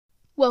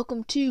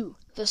Welcome to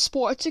the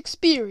Sports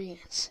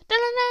Experience.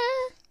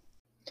 Da-da-da.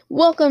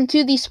 Welcome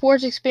to the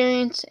Sports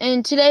Experience,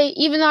 and today,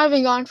 even though I've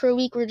been gone for a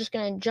week, we're just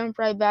going to jump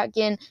right back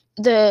in.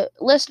 The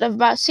list of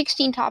about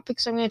 16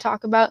 topics I'm going to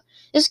talk about.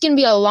 This is going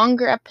to be a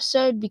longer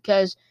episode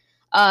because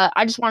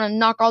I just want to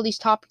knock all these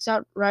topics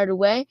out right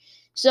away.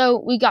 So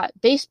we got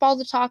baseball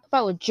to talk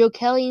about with Joe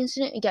Kelly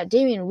incident. We got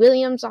Damien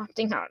Williams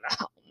opting out.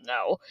 Oh,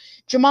 no.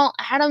 Jamal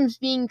Adams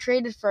being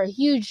traded for a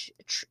huge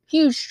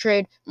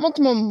trade.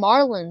 Multiple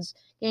Marlins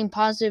getting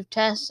positive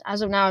tests.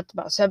 As of now, it's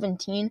about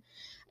 17.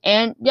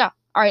 And yeah.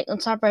 All right,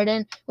 let's hop right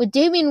in with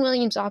Damien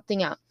Williams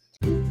opting out.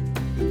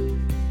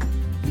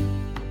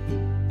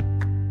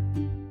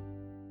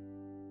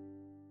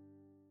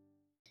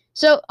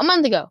 So, a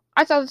month ago,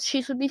 I thought the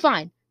Chiefs would be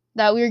fine,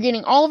 that we were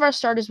getting all of our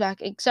starters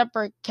back except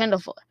for Kendall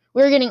Fuller.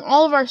 We were getting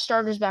all of our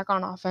starters back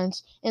on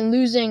offense and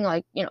losing,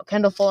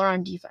 Kendall Fuller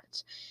on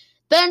defense.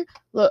 Then,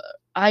 look,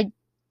 I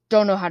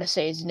don't know how to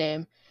say his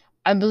name.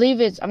 I'm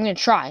going to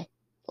try.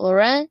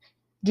 Laurent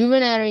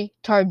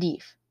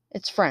Duvernay-Tardif.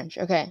 It's French,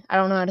 okay? I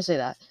don't know how to say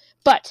that.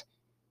 But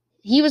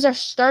he was our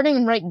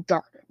starting right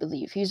guard, I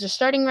believe. He was our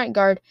starting right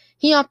guard.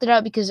 He opted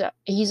out because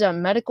he's a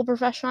medical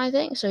professional, I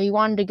think, so he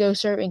wanted to go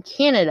serve in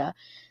Canada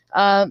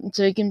so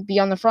he can be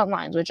on the front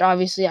lines, which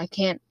obviously I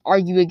can't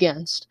argue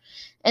against.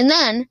 And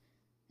then,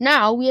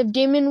 now we have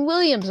Damien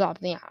Williams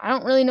opting out. I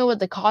don't really know what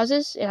the cause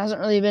is. It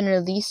hasn't really been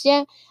released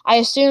yet. I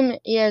assume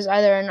he has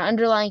either an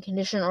underlying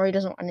condition or he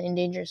doesn't want to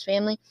endanger his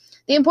family.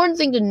 The important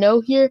thing to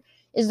know here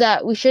is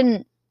that we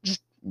shouldn't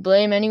just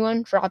blame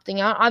anyone for opting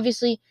out.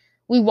 Obviously,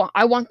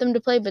 I want them to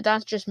play, but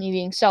that's just me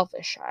being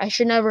selfish. I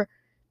should never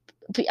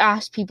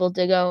ask people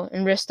to go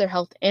and risk their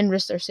health and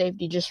risk their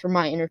safety just for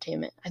my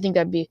entertainment. I think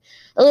that'd be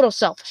a little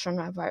selfish on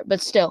my part,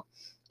 but still,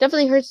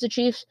 definitely hurts the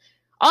Chiefs.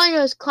 All I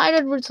know is Clyde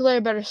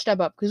Edwards-Helaire better step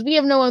up because we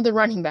have no other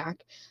running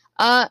back.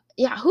 Who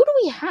do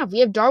we have? We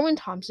have Darwin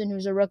Thompson,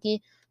 who's a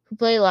rookie who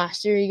played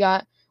last year. He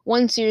got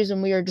one series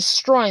when we were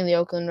destroying the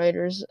Oakland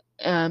Raiders.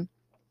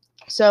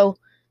 So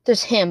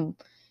there's him,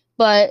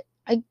 but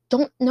I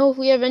don't know if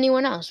we have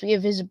anyone else. We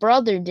have his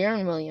brother,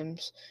 Darren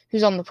Williams,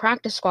 who's on the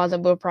practice squad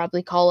that we'll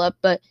probably call up.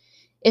 But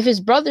if his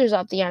brother's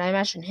opting out, I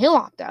imagine he'll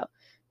opt out,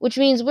 which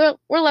means we're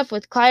left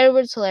with Clyde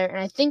Edwards-Helaire, and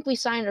I think we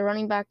signed a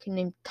running back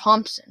named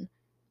Thompson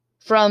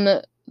from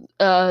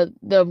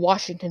the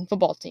Washington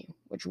football team,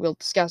 which we'll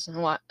discuss in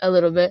a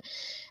little bit.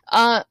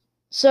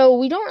 So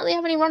we don't really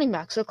have any running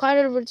backs. So Clyde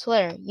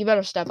Edwards-Helaire, you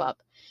better step up.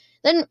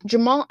 Then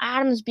Jamal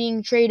Adams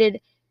being traded.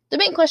 The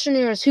main question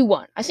here is who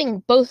won. I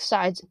think both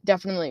sides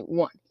definitely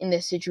won in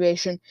this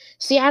situation.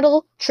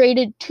 Seattle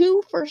traded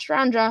 2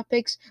 first-round draft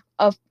picks,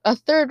 a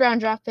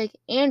third-round draft pick,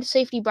 and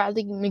safety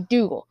Bradley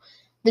McDougald.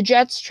 The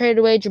Jets traded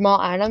away Jamal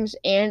Adams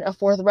and a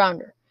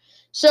 4th-rounder.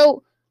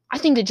 So I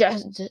think the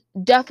Jets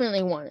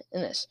definitely won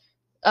in this.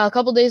 A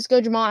couple days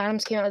ago, Jamal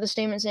Adams came out with a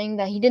statement saying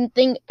that he didn't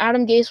think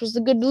Adam Gase was the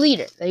good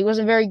leader, that he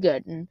wasn't very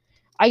good. And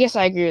I guess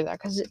I agree with that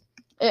because if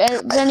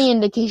there's any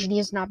indication, he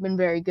has not been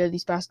very good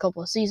these past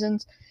couple of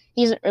seasons.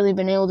 He hasn't really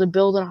been able to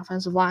build an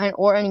offensive line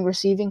or any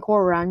receiving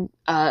core around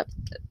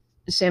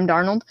Sam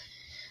Darnold.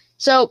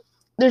 So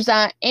there's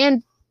that.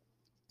 And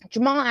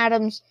Jamal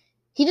Adams,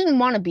 he didn't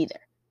want to be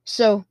there.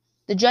 So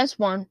the Jets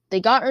won. They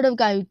got rid of a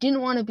guy who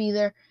didn't want to be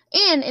there.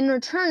 And in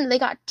return, they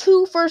got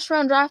 2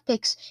 first-round draft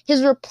picks.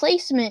 His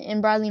replacement in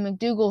Bradley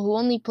McDougald,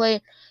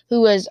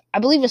 who was, I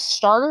believe, a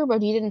starter,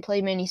 but he didn't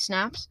play many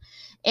snaps.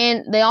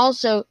 And they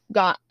also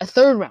got a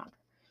 3rd-rounder.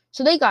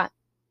 So they got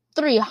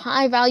 3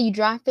 high-value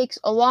draft picks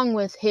along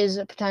with his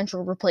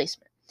potential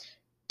replacement.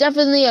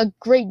 Definitely a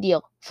great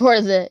deal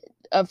for the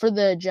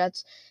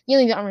Jets. The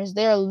only bummer is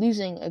they are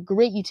losing a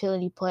great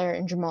utility player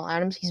in Jamal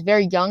Adams. He's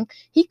very young.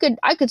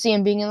 I could see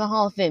him being in the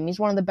Hall of Fame. He's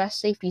one of the best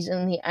safeties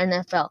in the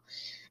NFL.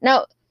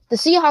 Now, the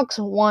Seahawks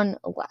won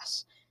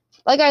less.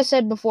 Like I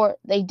said before,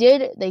 they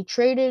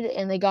traded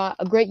and they got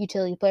a great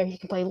utility player. He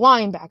can play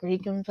linebacker, he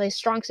can play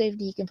strong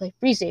safety, he can play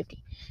free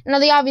safety. Now,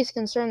 the obvious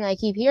concern that I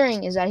keep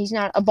hearing is that he's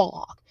not a ball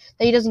hawk,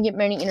 that he doesn't get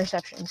many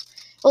interceptions.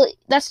 Well,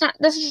 that's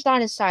just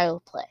not his style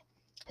of play.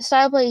 His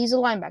style of play, he's a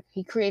linebacker.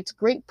 He creates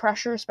great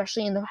pressure,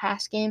 especially in the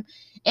pass game,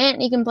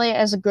 and he can play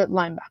as a good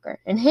linebacker.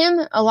 And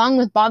him, along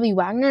with Bobby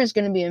Wagner, is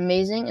going to be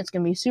amazing. It's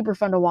going to be super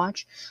fun to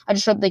watch. I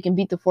just hope they can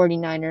beat the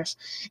 49ers.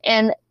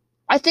 And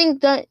I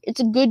think that it's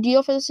a good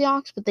deal for the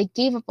Seahawks, but they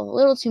gave up a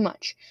little too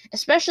much,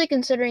 especially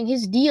considering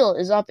his deal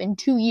is up in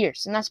 2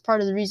 years, and that's part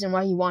of the reason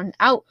why he wanted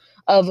out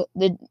of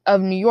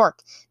New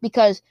York,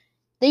 because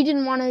they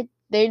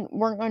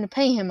weren't going to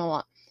pay him a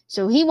lot.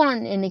 So he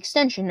wanted an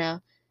extension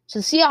now. So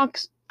the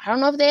Seahawks, I don't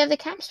know if they have the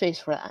cap space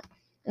for that,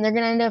 and they're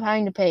going to end up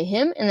having to pay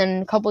him, and then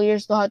in a couple of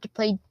years they'll have to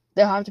pay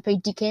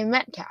DK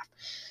Metcalf.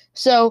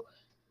 So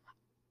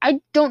I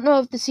don't know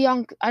if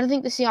I don't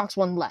think the Seahawks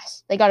won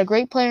less. They got a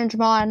great player in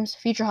Jamal Adams,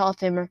 future Hall of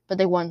Famer, but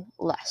they won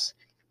less.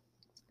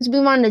 Let's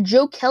move on to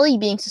Joe Kelly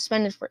being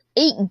suspended for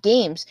 8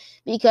 games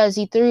because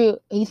he threw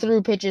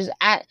pitches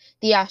at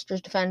the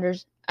Astros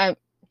defenders. I'm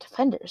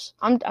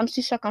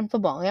too stuck on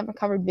football. I haven't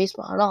covered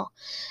baseball at all.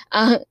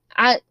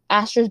 At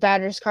Astros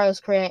batters Carlos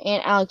Correa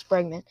and Alex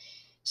Bregman.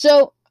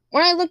 So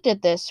when I looked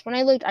at this,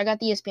 I got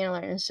the ESPN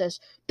alert and it says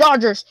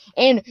Dodgers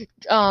and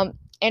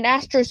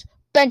Astros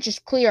bench is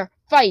clear,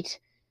 fight.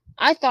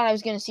 I thought I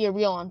was going to see a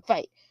real-on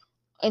fight.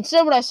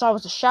 Instead, what I saw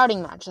was a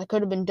shouting match that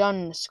could have been done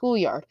in a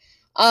schoolyard.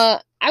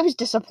 I was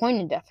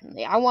disappointed,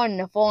 definitely. I wanted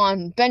a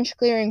full-on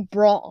bench-clearing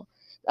brawl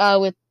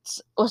with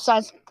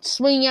sides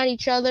swinging at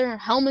each other,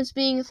 helmets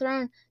being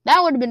thrown.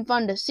 That would have been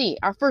fun to see,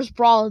 our first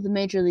brawl of the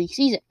Major League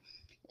season.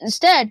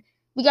 Instead,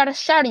 we got a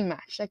shouting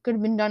match that could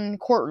have been done in a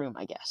courtroom,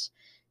 I guess.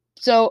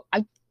 So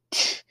I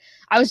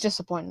was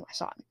disappointed when I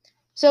saw it.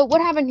 So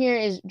what happened here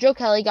is Joe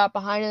Kelly got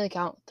behind in the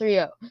count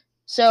 3-0.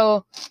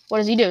 So what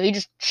does he do? He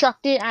just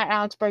chucked it at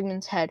Alex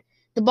Bregman's head.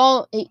 The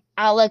ball,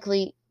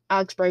 luckily,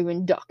 Alex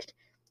Bregman ducked.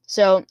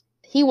 So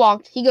he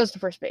walked. He goes to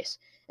first base.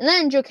 And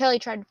then Joe Kelly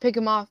tried to pick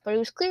him off, but it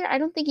was clear I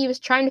don't think he was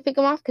trying to pick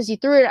him off because he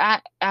threw it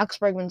at Alex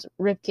Bregman's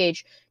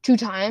ribcage 2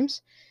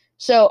 times.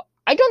 So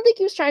I don't think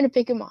he was trying to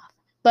pick him off.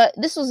 But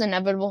this was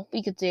inevitable.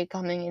 We could see it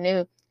coming.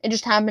 And it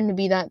just happened to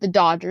be that the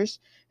Dodgers,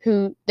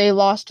 who they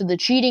lost to the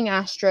cheating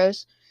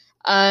Astros,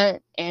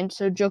 and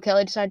so Joe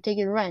Kelly decided to take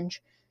his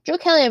revenge. Joe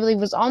Kelly, I believe,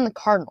 was on the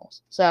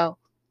Cardinals, so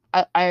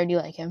I already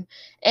like him.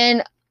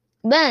 And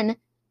then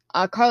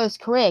Carlos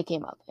Correa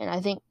came up, and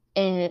I think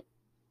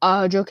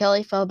Joe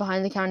Kelly fell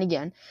behind the count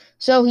again.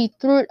 So he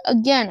threw it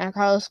again at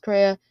Carlos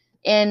Correa,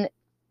 and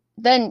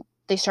then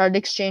they started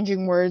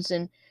exchanging words.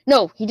 And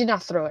no, he did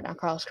not throw it at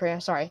Carlos Correa,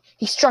 sorry.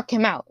 He struck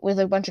him out with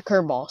a bunch of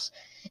curveballs.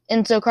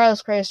 And so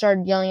Carlos Correa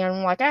started yelling at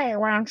him like, hey,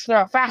 why don't you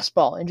throw a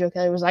fastball? And Joe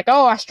Kelly was like,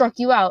 oh, I struck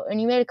you out. And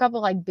he made a couple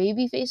like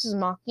baby faces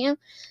mocking him.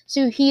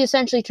 So he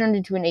essentially turned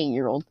into an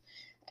 8-year-old.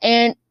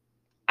 And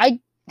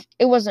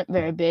it wasn't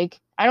very big.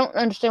 I don't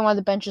understand why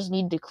the benches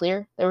needed to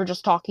clear. They were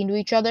just talking to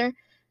each other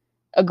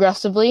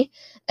aggressively.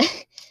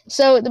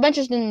 So the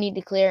benches didn't need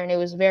to clear, and it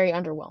was very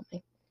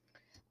underwhelming.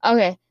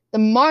 Okay, the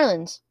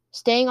Marlins,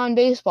 staying on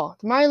baseball.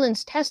 The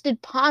Marlins tested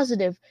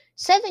positive.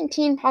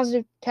 17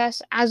 positive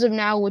tests as of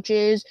now, which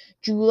is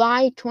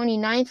July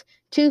 29th,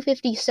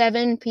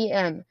 2:57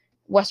 p.m.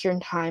 Western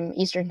time,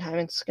 Eastern time.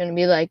 It's going to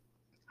be like,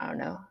 I don't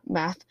know,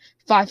 math,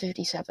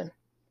 5:57.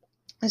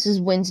 This is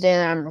Wednesday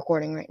that I'm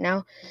recording right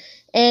now.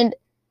 And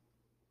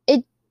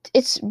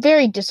it's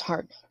very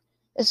disheartening,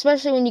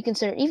 especially when you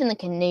consider even the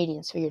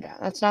Canadians figured out.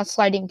 That's not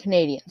slighting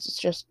Canadians. It's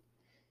just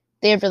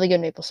they have really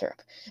good maple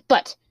syrup.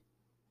 But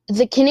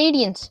the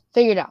Canadians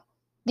figured out.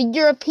 The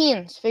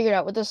Europeans figured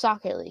out with the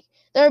soccer league.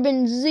 There have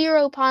been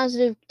 0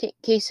 positive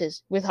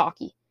cases with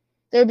hockey.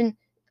 There have been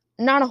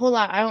not a whole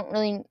lot. I don't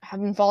really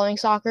have been following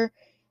soccer,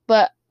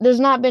 but there's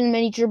not been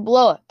major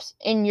blow-ups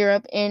in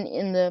Europe and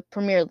in the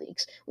Premier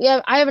Leagues.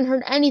 I haven't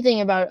heard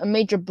anything about a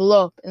major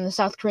blow-up in the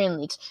South Korean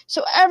leagues.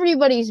 So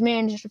everybody's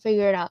managed to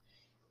figure it out.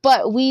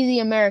 But we, the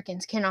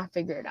Americans, cannot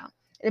figure it out.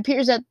 It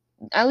appears that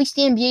at least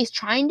the NBA is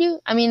trying to.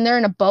 I mean, they're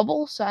in a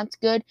bubble, so that's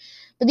good.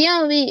 But the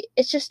MLB,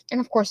 it's just, and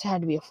of course it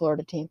had to be a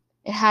Florida team.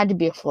 It had to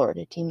be a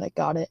Florida team that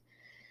got it.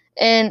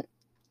 And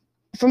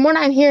from what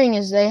I'm hearing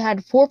is they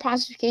had 4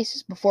 positive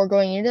cases before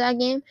going into that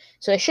game.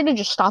 So they should have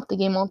just stopped the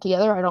game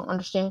altogether. I don't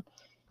understand.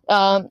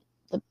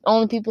 The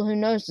only people who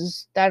knows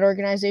is that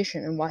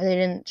organization and why they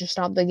didn't just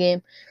stop the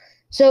game.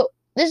 So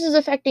this is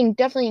affecting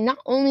definitely not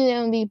only the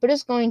MLB, but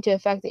it's going to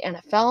affect the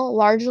NFL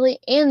largely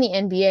and the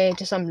NBA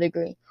to some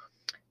degree.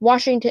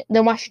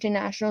 The Washington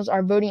Nationals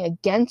are voting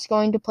against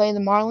going to play the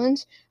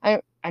Marlins.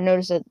 I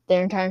noticed that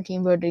their entire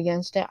team voted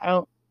against it. I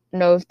don't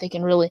know if they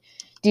can really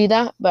do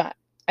that, but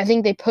I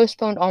think they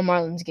postponed all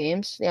Marlins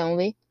games, the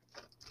MLB.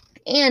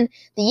 And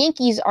the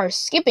Yankees are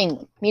skipping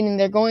them, meaning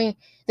they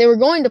were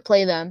going to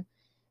play them.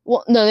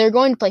 Well, no, they were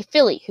going to play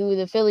Philly, who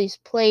the Phillies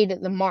played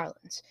the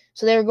Marlins.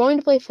 So they were going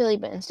to play Philly,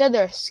 but instead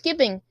they're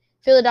skipping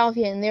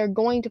Philadelphia, and they're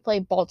going to play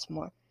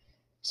Baltimore.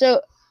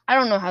 So I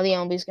don't know how the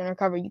MLB is going to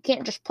recover. You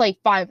can't just play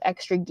 5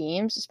 extra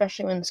games,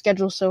 especially when the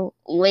schedule's so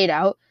laid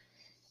out.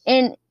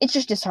 And it's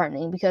just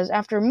disheartening because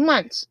after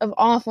months of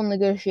awful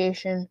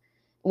negotiation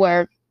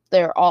where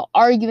they're all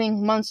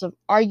arguing, months of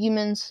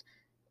arguments,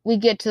 we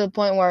get to the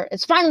point where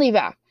it's finally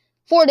back.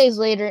 4 days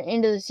later,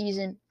 into the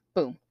season,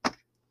 boom.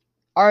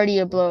 Already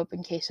a blow-up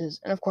in cases.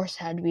 And of course,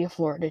 it had to be a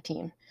Florida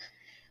team.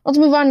 Let's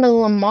move on to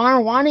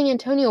Lamar wanting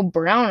Antonio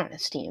Brown on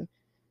his team.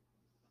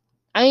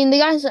 I mean, the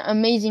guy's an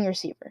amazing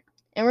receiver.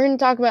 And we're going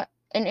to talk about,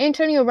 and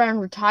Antonio Brown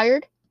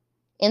retired,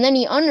 and then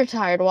he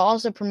unretired while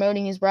also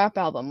promoting his rap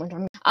album.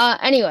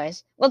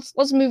 Anyways,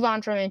 let's move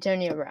on from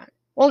Antonio Brown.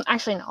 Well,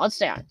 actually, no, let's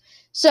stay on.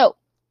 So,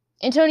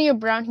 Antonio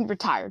Brown, he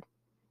retired.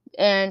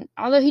 And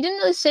although he didn't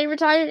really say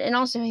retired, and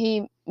also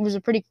he was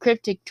a pretty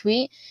cryptic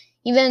tweet,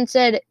 he went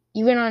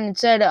on and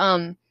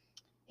said,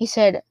 he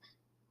said,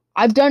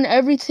 I've done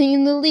everything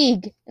in the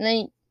league. And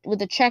then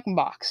with a check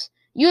box.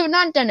 You have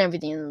not done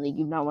everything in the league.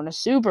 You've not won a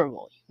Super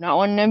Bowl. You've not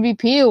won an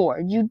MVP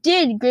award. You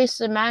did grace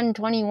the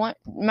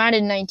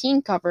Madden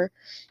 19 cover,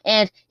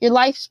 and your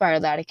life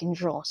spiraled out of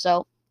control.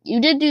 So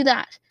you did do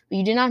that, but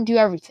you did not do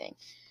everything.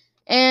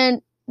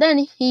 And then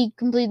he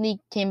completely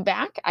came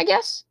back, I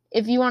guess,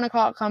 if you want to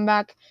call it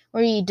comeback,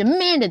 where he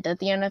demanded that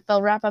the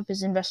NFL wrap up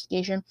his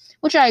investigation,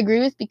 which I agree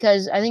with,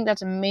 because I think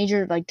that's a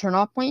major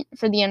turn-off point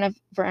for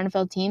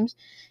NFL teams,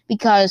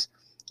 because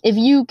if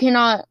you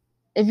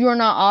are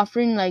not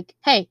offering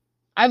hey,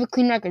 I have a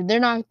clean record, they're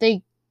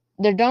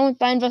done with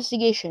my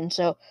investigation,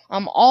 so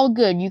I'm all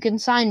good, you can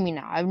sign me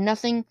now, I have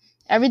nothing,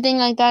 everything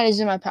like that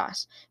is in my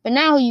past. But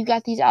now you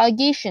got these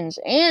allegations,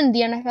 and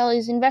the NFL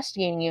is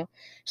investigating you,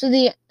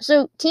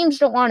 so teams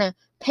don't want to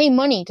pay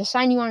money to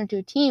sign you onto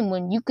a team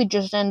when you could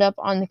just end up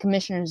on the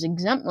commissioner's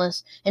exempt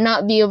list and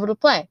not be able to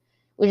play,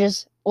 which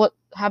is what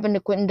happened to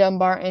Quentin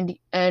Dunbar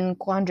and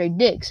Quandre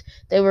Diggs.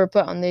 They were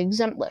put on the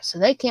exempt list, so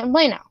they can't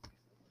play now.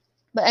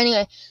 But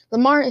anyway,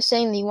 Lamar is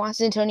saying that he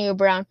wants Antonio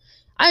Brown.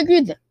 I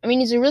agree with him. I mean,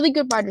 he's a really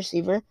good wide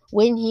receiver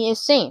when he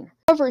is sane.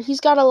 However, he's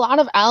got a lot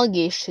of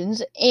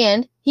allegations,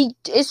 and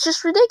it's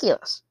just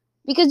ridiculous,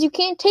 because you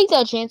can't take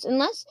that chance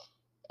unless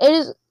it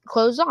is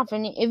closed off.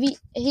 And if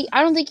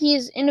I don't think he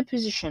is in a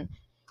position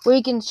where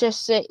he can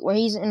just say where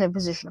he's in a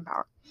position of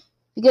power.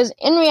 Because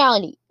in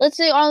reality, let's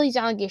say all these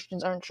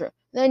allegations aren't true,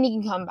 then he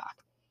can come back.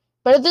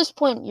 But at this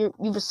point,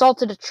 you've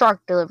assaulted a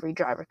truck delivery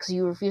driver because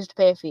you refused to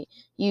pay a fee.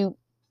 You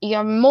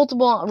have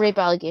multiple rape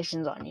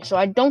allegations on you. So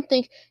I don't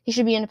think he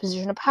should be in a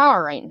position of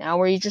power right now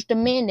where he's just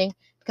demanding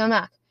to come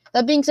back.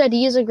 That being said,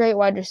 he is a great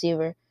wide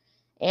receiver.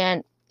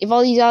 And if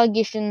all these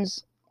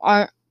allegations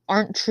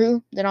aren't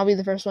true, then I'll be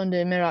the first one to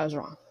admit I was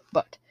wrong.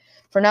 But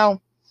for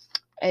now,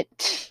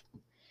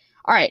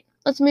 alright,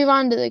 let's move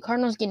on to the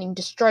Cardinals getting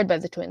destroyed by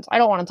the Twins. I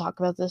don't want to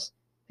talk about this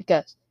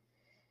because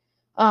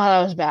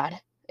that was bad.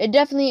 It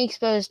definitely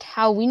exposed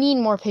how we need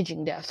more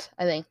pitching depth,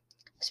 I think.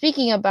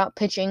 Speaking about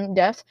pitching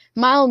depth,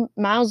 Miles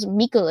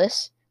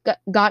Mikolas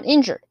got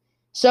injured.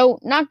 So,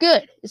 not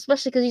good,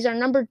 especially because he's our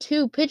number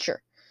 2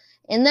 pitcher.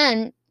 And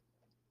then,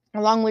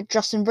 along with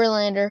Justin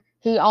Verlander,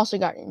 he also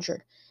got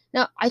injured.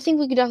 Now, I think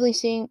we could definitely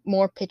see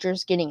more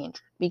pitchers getting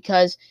injured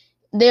because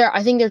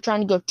I think they're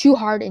trying to go too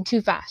hard and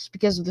too fast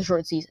because of the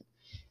short season.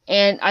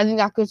 And I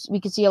think we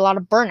could see a lot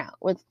of burnout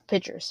with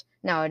pitchers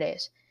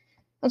nowadays.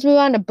 Let's move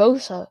on to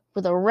Bosa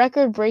with a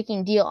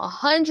record-breaking deal,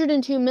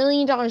 $102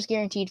 million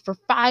guaranteed for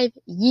 5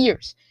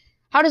 years.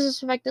 How does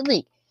this affect the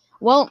league?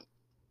 Well,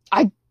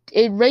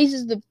 it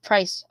raises the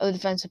price of the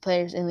defensive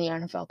players in the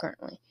NFL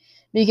currently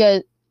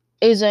because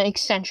it is an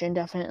extension,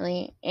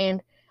 definitely.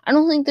 And I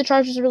don't think the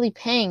Chargers are really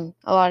paying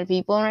a lot of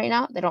people right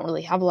now. They don't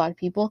really have a lot of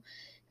people.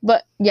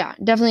 But, yeah,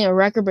 definitely a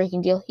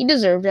record-breaking deal. He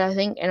deserved it, I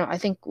think. And I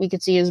think we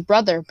could see his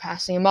brother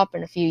passing him up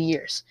in a few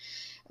years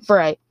for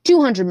a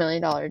 $200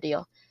 million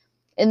deal.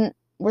 And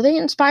were they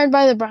inspired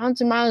by the Browns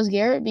and Myles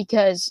Garrett?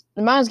 Because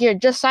the Myles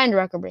Garrett just signed a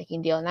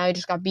record-breaking deal, and now he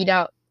just got beat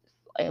out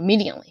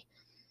immediately.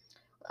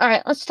 All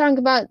right, let's talk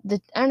about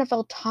the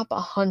NFL Top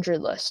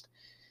 100 list.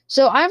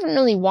 So I haven't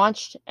really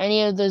watched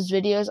any of those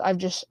videos. I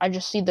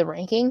just see the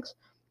rankings.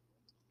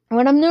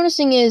 What I'm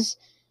noticing is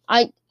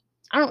I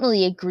don't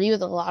really agree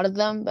with a lot of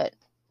them, but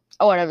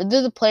whatever.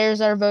 They're the players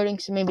that are voting,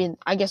 so maybe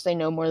I guess they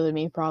know more than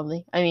me,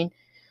 probably. I mean,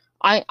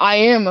 I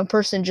am a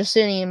person just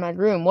sitting in my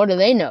room. What do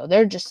they know?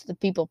 They're just the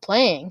people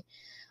playing.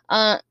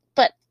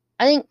 But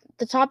I think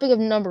the topic of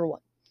number 1.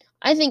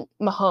 I think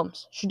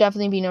Mahomes should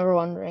definitely be number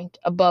 1 ranked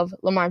above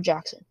Lamar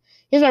Jackson.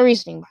 Here's my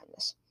reasoning behind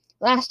this.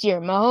 Last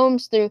year,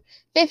 Mahomes threw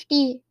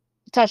 50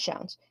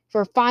 touchdowns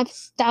for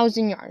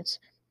 5,000 yards,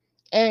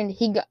 and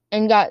he got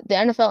the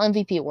NFL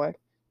MVP award.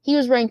 He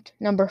was ranked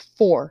number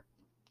 4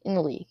 in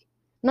the league.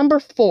 Number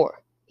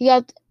 4. He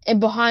got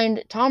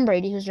behind Tom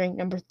Brady, who's ranked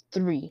number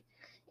 3,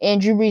 and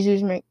Drew Brees,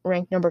 who's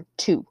ranked number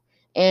 2,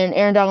 and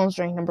Aaron Donald was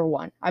ranked number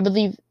 1. I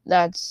believe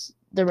that's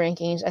the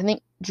rankings. I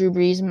think Drew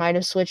Brees might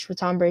have switched with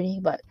Tom Brady,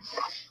 but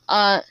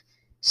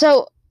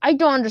so I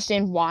don't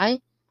understand why.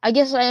 I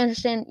guess I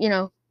understand,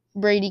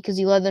 Brady because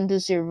he led them to the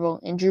Super Bowl,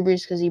 and Drew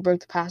Brees because he broke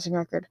the passing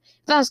record.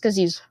 That's because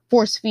he's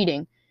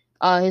force-feeding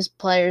his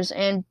players,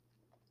 and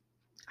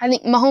I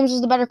think Mahomes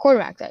was the better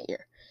quarterback that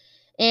year.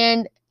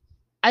 And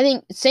I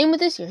think same with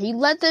this year. He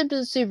led them to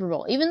the Super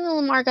Bowl. Even though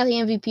Lamar got the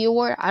MVP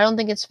award, I don't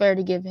think it's fair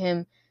to give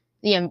him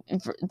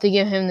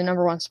the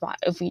number 1 spot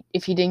if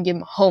he didn't give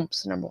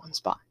Mahomes the number 1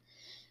 spot.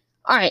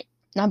 All right,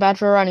 not bad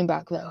for a running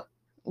back though.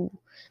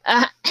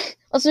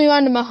 Let's move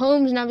on to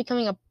Mahomes now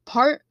becoming a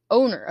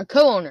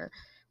co-owner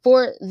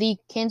for the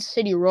Kansas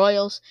City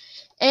Royals,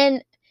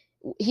 and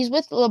he's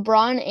with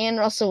LeBron and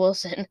Russell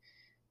Wilson.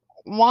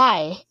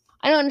 Why?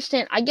 I don't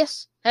understand. I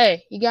guess,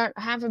 hey, you got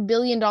 $500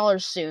 million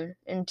soon.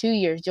 In 2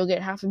 years, you'll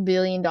get $500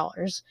 million.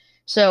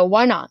 So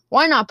why not?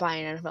 Why not buy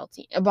an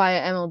buy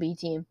an MLB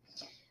team?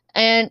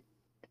 And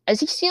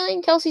is he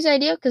stealing Kelsey's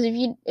idea? Because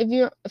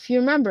if you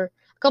remember,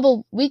 a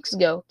couple weeks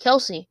ago,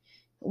 Kelsey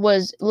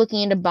was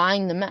looking into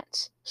buying the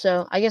Mets.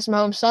 So I guess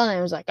Mahomes saw that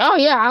and was like, oh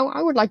yeah,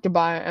 I would like to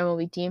buy an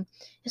MLB team.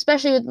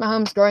 Especially with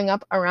Mahomes growing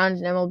up around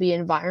an MLB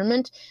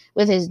environment,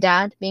 with his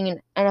dad being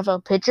an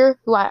NFL pitcher,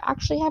 who I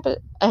actually have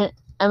an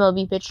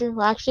MLB pitcher, who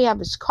I actually have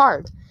his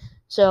card.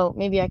 So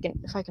maybe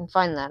if I can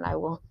find that, I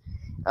will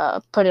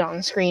put it on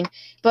the screen.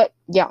 But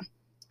yeah,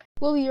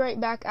 we'll be right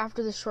back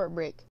after this short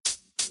break.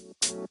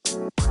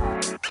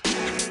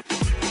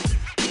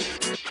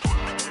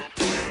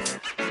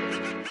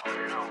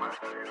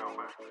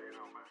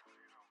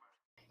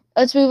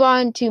 Let's move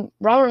on to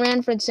Robert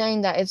Manfred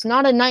saying that it's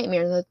not a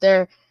nightmare that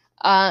the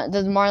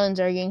Marlins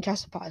are getting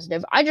tested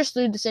positive. I just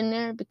threw this in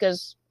there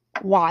because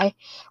why?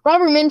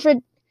 Robert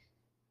Manfred,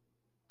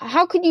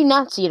 how could you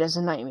not see it as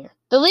a nightmare?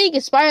 The league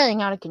is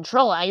spiraling out of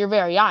control at your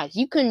very eyes.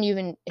 You couldn't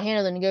even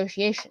handle the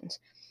negotiations.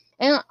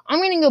 And I'm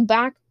going to go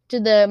back to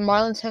the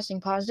Marlins testing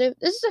positive.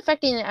 This is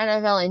affecting the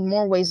NFL in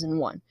more ways than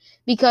one.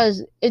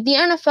 Because if the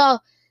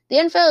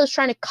NFL is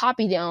trying to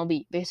copy the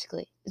MLB,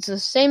 basically. It's the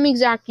same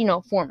exact,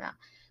 format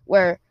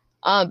where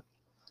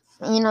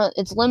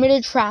it's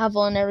limited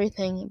travel and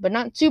everything, but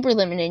not super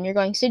limited. And you're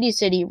going city to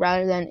city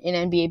rather than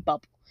an NBA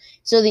bubble.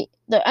 So the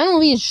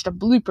MLB is just a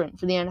blueprint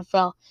for the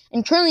NFL,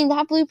 and currently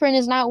that blueprint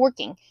is not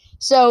working.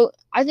 So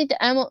I think the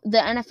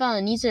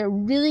NFL needs to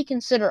really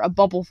consider a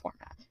bubble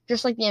format,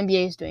 just like the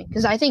NBA is doing.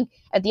 Because I think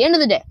at the end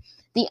of the day,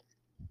 the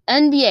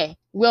NBA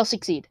will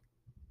succeed,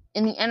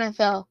 and the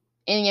NFL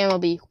and the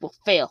MLB will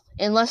fail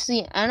unless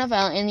the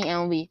NFL and the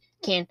MLB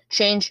can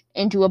change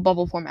into a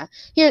bubble format.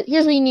 Here's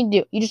what you need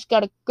to do. You just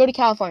got to go to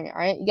California, all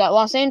right? You got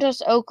Los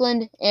Angeles,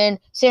 Oakland, and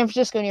San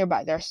Francisco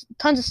nearby. There's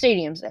tons of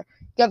stadiums there.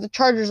 You got the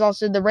Chargers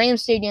also, the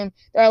Rams Stadium.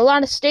 There are a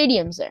lot of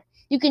stadiums there.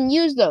 You can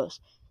use those.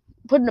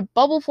 Put in a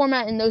bubble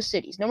format in those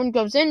cities. No one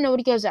goes in,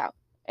 nobody goes out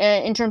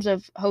in terms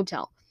of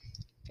hotel.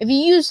 If you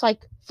use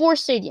like 4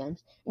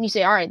 stadiums and you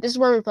say, all right, this is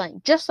where we're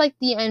playing, just like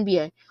the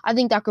NBA, I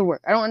think that could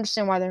work. I don't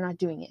understand why they're not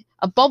doing it.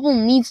 A bubble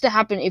needs to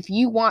happen if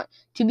you want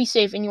to be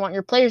safe and you want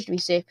your players to be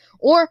safe,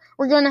 or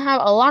we're going to have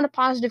a lot of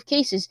positive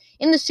cases.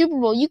 In the Super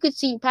Bowl, you could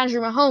see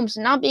Patrick Mahomes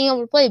not being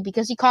able to play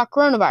because he caught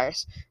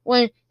coronavirus,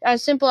 when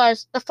as simple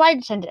as the flight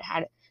attendant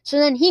had it. So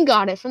then he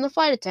got it from the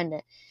flight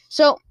attendant.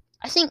 So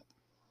I think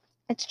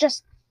it's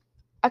just,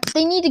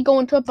 they need to go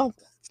into a bubble.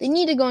 They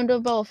need to go into a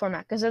bubble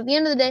format, because at the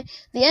end of the day,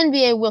 the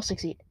NBA will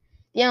succeed.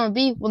 The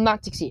MLB will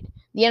not succeed.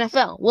 The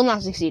NFL will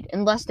not succeed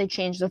unless they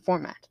change the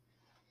format.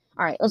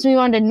 All right, let's move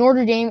on to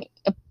Notre Dame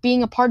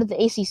being a part of the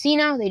ACC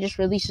now. They just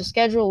released a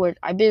schedule where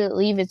I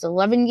believe it's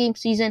 11-game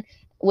season,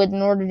 with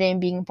Notre Dame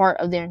being a part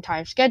of their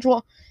entire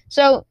schedule.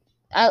 So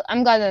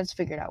I'm glad that's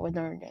figured out with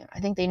Notre Dame. I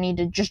think they need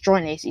to just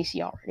join the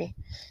ACC already.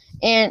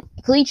 And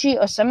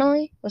Kelechi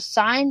Osemele was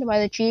signed by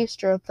the Chiefs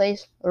to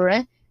replace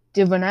Laurent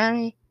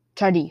Duvernay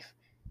Tardif.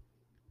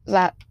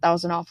 That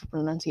was an awful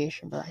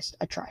pronunciation, but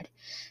I tried.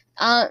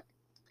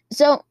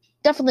 So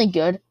definitely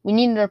good. We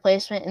needed a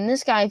replacement. And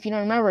this guy, if you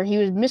don't remember, he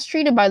was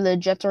mistreated by the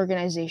Jets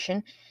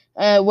organization,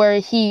 where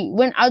he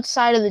went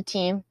outside of the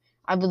team.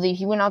 I believe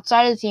he went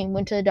outside of the team,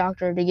 went to the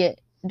doctor to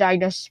get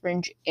diagnosed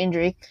for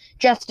injury.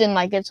 Jets didn't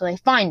like it, so they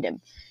fined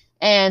him.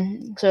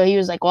 And so he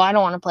was like, well, I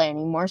don't want to play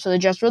anymore. So the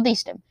Jets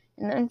released him.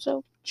 And then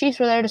so Chiefs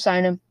were there to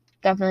sign him.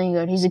 Definitely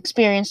good. He's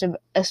experienced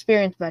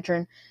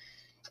veteran.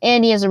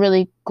 And he has a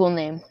really cool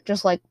name,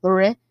 just like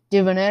Laurent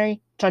Duvernay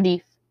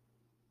Tardif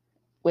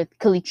with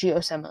Kelechi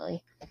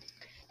Osemele.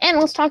 And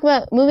let's talk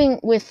about moving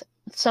with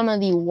some of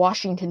the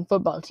Washington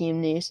football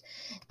team news.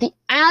 The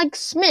Alex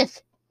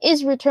Smith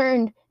is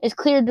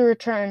cleared to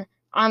return.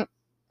 I'm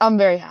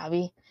very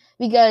happy,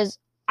 because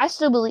I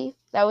still believe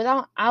that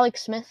without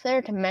Alex Smith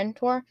there to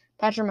mentor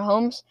Patrick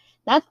Mahomes,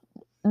 that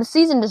the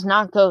season does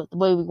not go the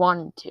way we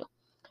wanted it to,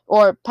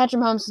 or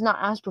Patrick Mahomes is not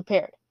as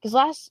prepared.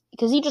 Because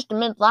he just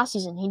admitted last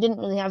season he didn't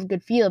really have a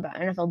good feel about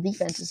NFL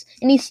defenses,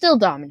 and he still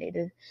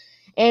dominated.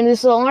 And this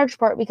is a large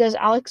part because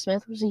Alex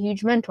Smith was a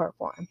huge mentor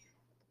for him.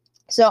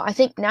 So I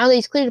think now that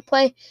he's clear to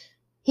play,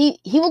 he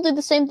will do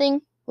the same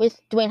thing with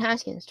Dwayne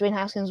Haskins. Dwayne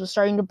Haskins was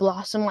starting to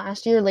blossom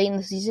last year, late in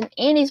the season,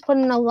 and he's put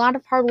in a lot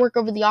of hard work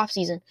over the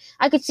offseason.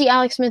 I could see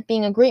Alex Smith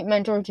being a great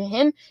mentor to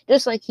him,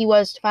 just like he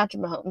was to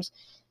Patrick Mahomes.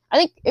 I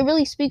think it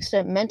really speaks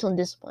to mental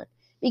discipline,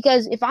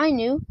 because if I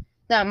knew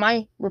that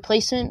my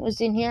replacement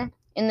was in here,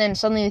 and then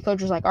suddenly the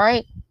coach was like, all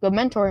right, go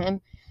mentor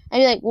him, I'd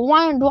be like, well,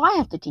 why do I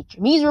have to teach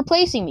him? He's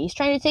replacing me. He's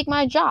trying to take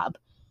my job.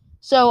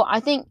 So I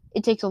think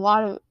it takes a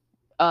lot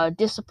of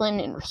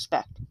discipline and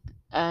respect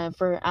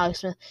for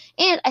Alex Smith.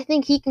 And I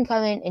think he can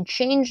come in and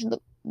change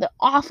the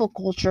awful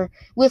culture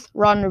with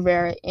Ron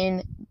Rivera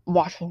in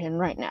Washington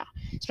right now,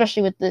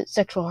 especially with the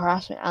sexual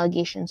harassment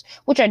allegations,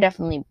 which I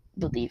definitely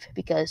believe,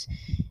 because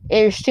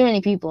there's too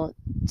many people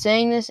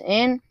saying this,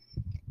 and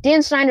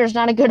Dan Snyder is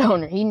not a good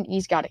owner.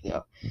 He's got to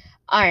go.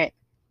 All right.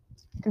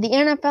 The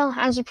NFL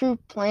has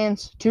approved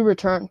plans to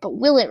return, but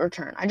will it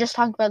return? I just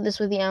talked about this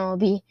with the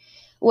MLB,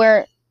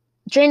 where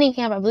training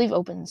camp, I believe,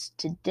 opens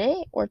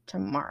today or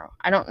tomorrow.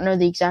 I don't know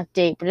the exact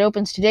date, but it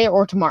opens today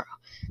or tomorrow.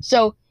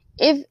 So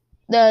if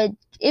the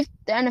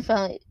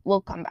NFL will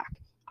come back,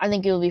 I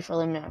think it will be for a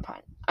limited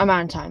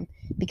amount of time,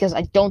 because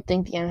I don't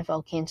think the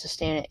NFL can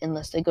sustain it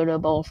unless they go to a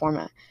bubble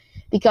format,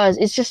 because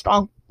it's just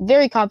all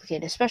very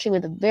complicated, especially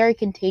with a very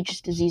contagious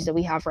disease that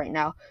we have right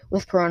now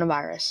with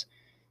coronavirus.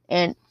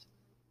 And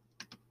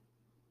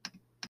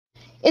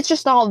it's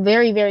just all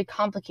very, very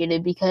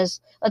complicated,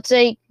 because let's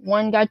say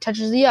one guy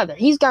touches the other.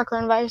 He's got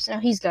coronavirus, now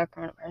he's got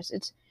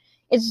coronavirus.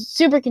 It's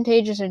super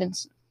contagious, and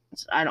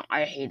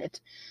I hate it.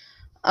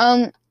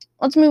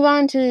 let's move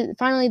on to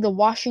finally the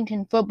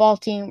Washington football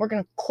team. We're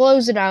going to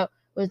close it out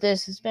with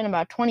this. It's been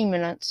about 20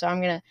 minutes, so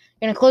I'm gonna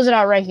close it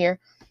out right here.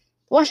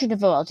 The Washington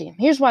football team.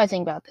 Here's what I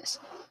think about this.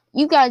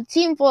 You got a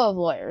team full of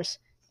lawyers,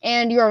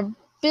 and you're a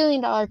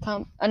billion-dollar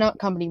not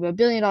company, but a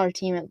billion-dollar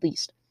team at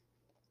least,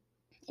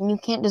 and you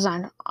can't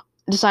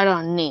decide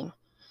on a name.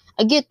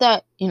 I get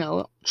that,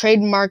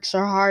 trademarks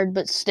are hard,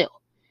 but still,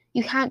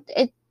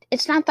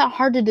 it's not that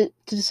hard to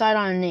decide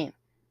on a name.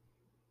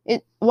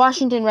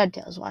 Washington Red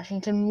Tails,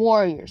 Washington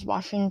Warriors,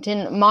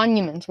 Washington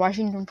Monuments,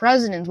 Washington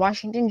Presidents,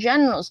 Washington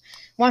Generals,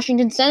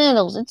 Washington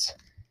Senators.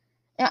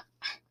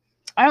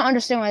 I don't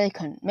understand why they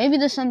couldn't. Maybe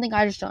there's something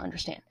I just don't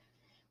understand.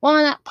 Well,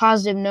 on that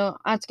positive note,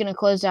 that's going to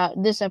close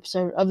out this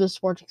episode of the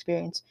Sports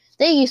Experience.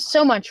 Thank you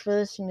so much for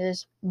listening to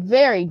this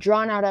very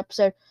drawn-out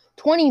episode,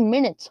 20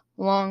 minutes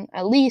long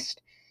at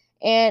least,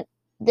 and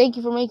thank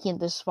you for making it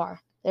this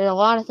far. There's a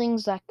lot of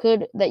things that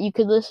you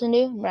could listen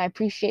to, but I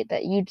appreciate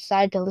that you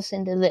decided to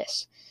listen to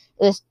this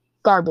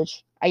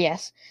garbage, I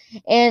guess.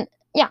 And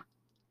yeah,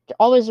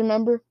 always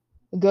remember,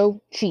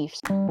 go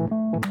Chiefs.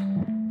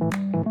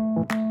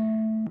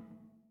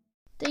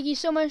 Thank you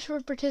so much for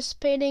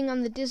participating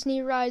on the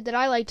Disney ride that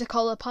I like to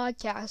call a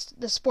podcast,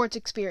 The Sports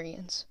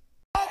Experience.